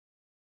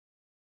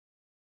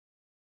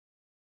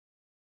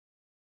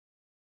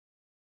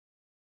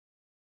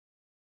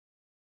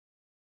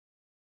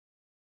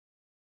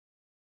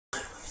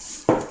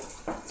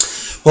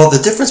Well,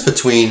 the difference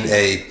between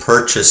a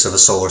purchase of a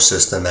solar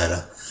system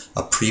and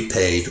a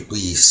prepaid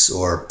lease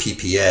or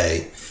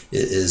PPA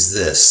is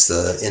this.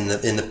 In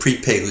the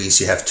prepaid lease,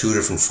 you have two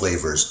different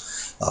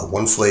flavors.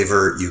 One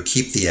flavor, you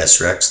keep the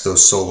SRECs,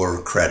 those solar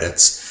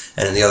credits,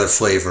 and in the other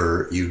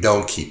flavor, you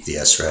don't keep the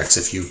SRECs.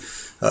 If you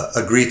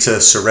agree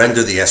to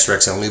surrender the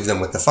SRECs and leave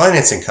them with the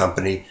financing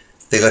company,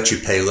 they let you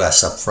pay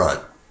less up front.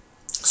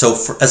 So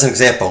as an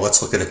example,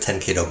 let's look at a 10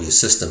 kW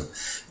system.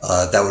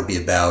 That would be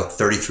about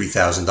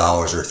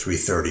 $33,000 or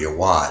 $330 a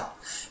watt.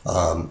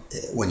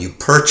 When you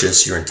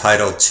purchase, you're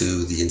entitled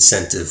to the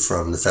incentive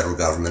from the federal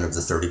government of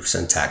the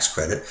 30% tax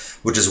credit,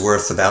 which is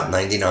worth about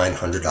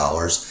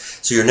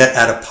 $9,900. So your net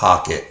out of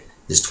pocket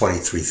is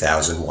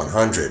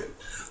 $23,100.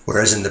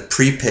 Whereas in the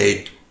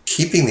prepaid,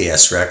 keeping the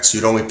SRECs,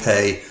 you'd only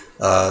pay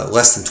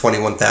less than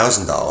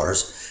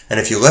 $21,000. And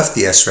if you left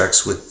the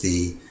SRECs with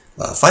the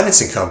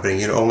financing company,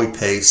 you'd only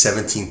pay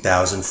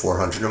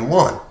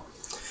 $17,401.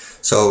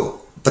 So,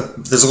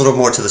 but there's a little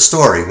more to the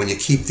story. When you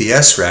keep the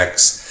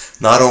SRECs,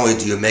 not only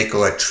do you make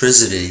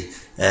electricity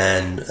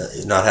and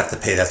not have to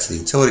pay that to the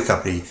utility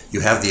company,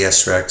 you have the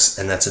SRECs,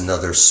 and that's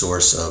another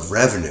source of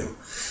revenue.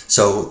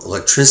 So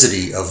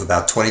electricity of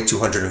about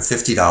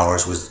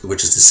 $2,250,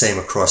 which is the same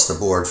across the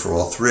board for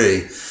all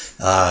three.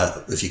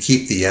 If you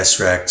keep the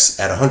SRECs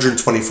at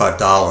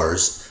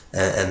 $125,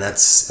 and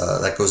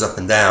that goes up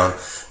and down,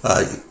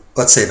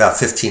 let's say about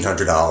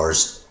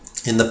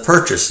 $1,500. In the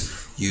purchase,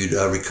 you'd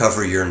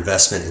recover your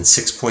investment in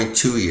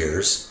 6.2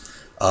 years.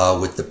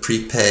 With the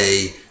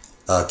prepay,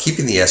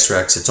 keeping the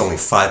SRECs, it's only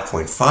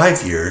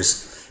 5.5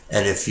 years.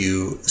 And if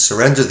you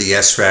surrender the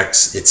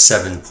SRECs, it's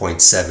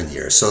 7.7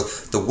 years. So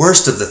the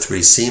worst of the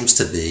three seems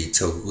to be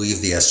to leave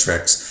the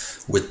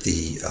SRECs with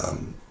the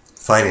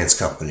finance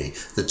company.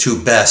 The two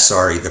best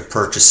are either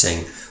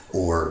purchasing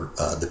or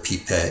the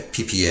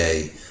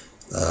PPA,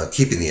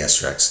 keeping the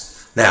SRECs.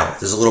 Now,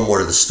 there's a little more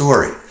to the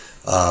story.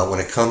 When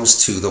it comes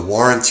to the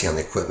warranty on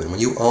the equipment, when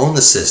you own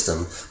the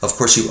system, of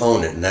course you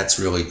own it, and that's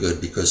really good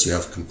because you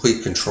have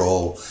complete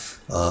control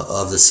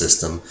of the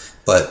system.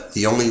 But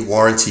the only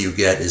warranty you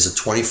get is a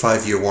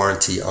 25-year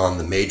warranty on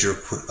the major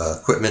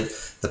equipment,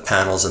 the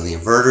panels and the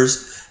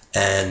inverters,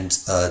 and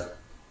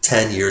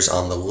 10 years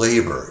on the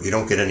labor. You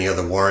don't get any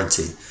other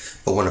warranty.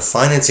 But when a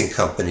financing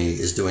company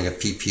is doing a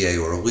PPA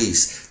or a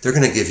lease, they're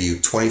going to give you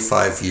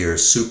 25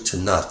 years soup to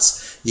nuts.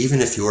 Even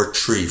if your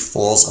tree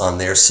falls on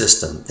their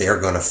system, they're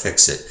going to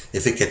fix it.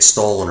 If it gets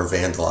stolen or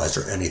vandalized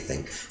or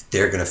anything,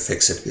 they're going to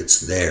fix it.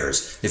 It's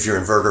theirs. If your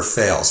inverter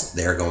fails,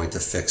 they're going to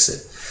fix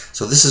it.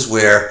 So this is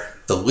where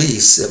the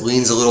lease, it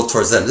leans a little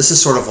towards them. This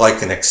is sort of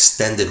like an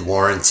extended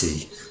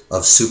warranty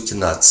of soup to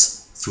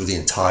nuts through the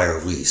entire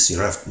lease. You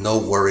don't have no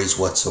worries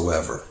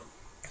whatsoever.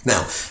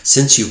 Now,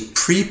 since you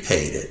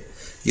prepaid it,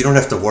 you don't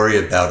have to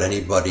worry about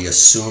anybody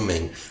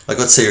assuming, like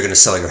let's say you're going to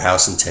sell your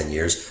house in 10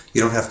 years,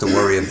 you don't have to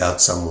worry about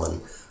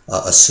someone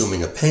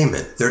assuming a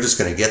payment. They're just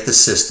going to get the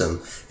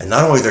system, and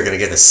not only they're going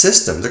to get a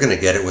system, they're going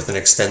to get it with an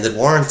extended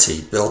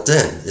warranty built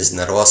in. Isn't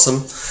that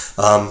awesome?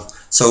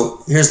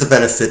 So here's the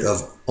benefit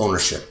of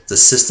ownership. The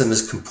system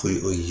is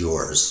completely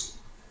yours,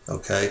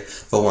 okay?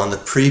 But on the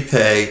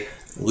prepay,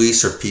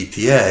 lease, or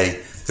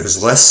PPA,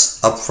 there's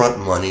less upfront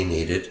money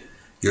needed.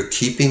 You're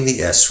keeping the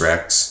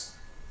SRECs,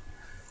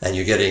 and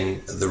you're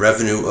getting the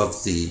revenue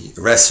of the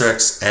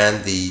SRECs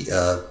and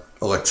the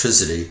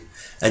electricity,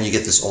 and you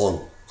get this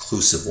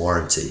all-inclusive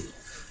warranty.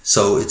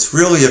 So it's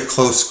really a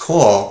close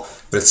call,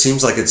 but it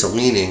seems like it's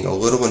leaning a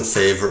little in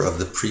favor of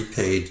the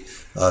prepaid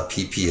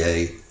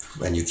PPA,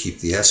 and you keep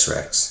the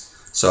SRECs.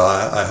 So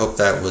I hope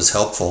that was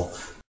helpful.